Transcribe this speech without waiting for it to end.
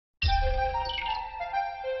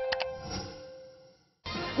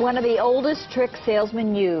One of the oldest tricks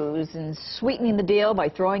salesmen use in sweetening the deal by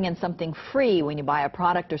throwing in something free when you buy a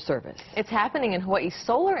product or service. It's happening in Hawaii's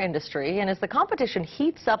solar industry, and as the competition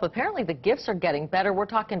heats up, apparently the gifts are getting better. We're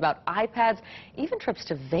talking about iPads, even trips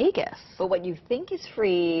to Vegas. But what you think is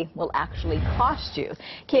free will actually cost you.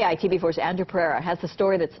 KITV4's Andrew Pereira has the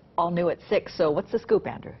story that's all new at 6. So what's the scoop,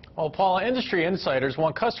 Andrew? Well, Paula, industry insiders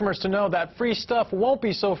want customers to know that free stuff won't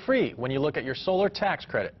be so free when you look at your solar tax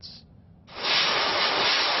credits.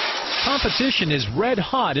 Competition is red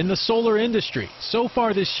hot in the solar industry. So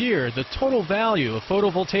far this year, the total value of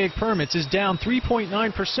photovoltaic permits is down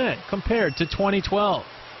 3.9% compared to 2012.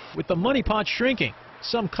 With the money pot shrinking,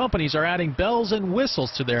 some companies are adding bells and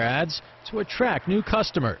whistles to their ads to attract new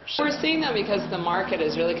customers. We're seeing that because the market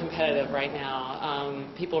is really competitive right now.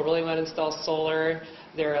 People really want to install solar.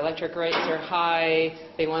 Their electric rates are high.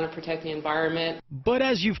 They want to protect the environment. But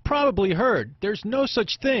as you've probably heard, there's no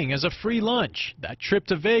such thing as a free lunch. That trip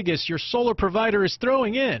to Vegas your solar provider is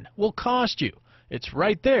throwing in will cost you. It's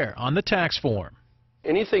right there on the tax form.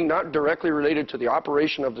 Anything not directly related to the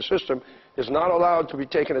operation of the system is not allowed to be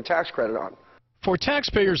taken a tax credit on. For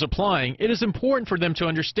taxpayers applying, it is important for them to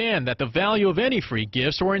understand that the value of any free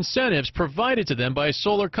gifts or incentives provided to them by a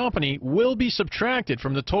solar company will be subtracted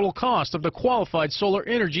from the total cost of the qualified solar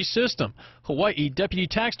energy system, Hawaii Deputy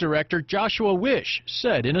Tax Director Joshua Wish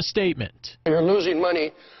said in a statement. You're losing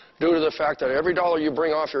money due to the fact that every dollar you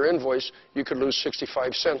bring off your invoice, you could lose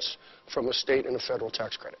 65 cents from a state and a federal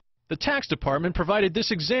tax credit. The tax department provided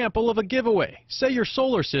this example of a giveaway. Say your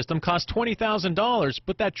solar system costs $20,000,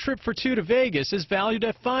 but that trip for 2 to Vegas is valued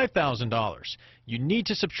at $5,000. You need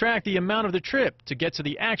to subtract the amount of the trip to get to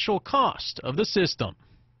the actual cost of the system.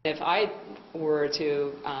 If I were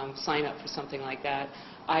to sign up for something like that,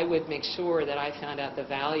 I would make sure that I found out the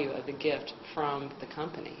value of the gift from the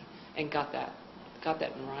company and got that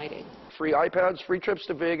in writing. Free iPads, free trips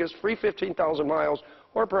to Vegas, free 15,000 miles,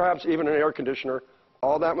 or perhaps even an air conditioner.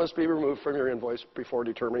 All that must be removed from your invoice before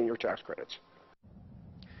determining your tax credits.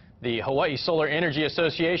 The Hawaii Solar Energy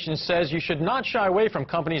Association says you should not shy away from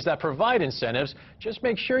companies that provide incentives. Just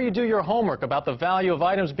make sure you do your homework about the value of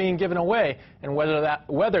items being given away and whether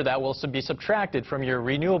that will be subtracted from your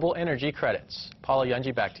renewable energy credits. Paula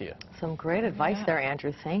Yunji, back to you. Some great advice there,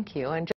 Andrew. Thank you. And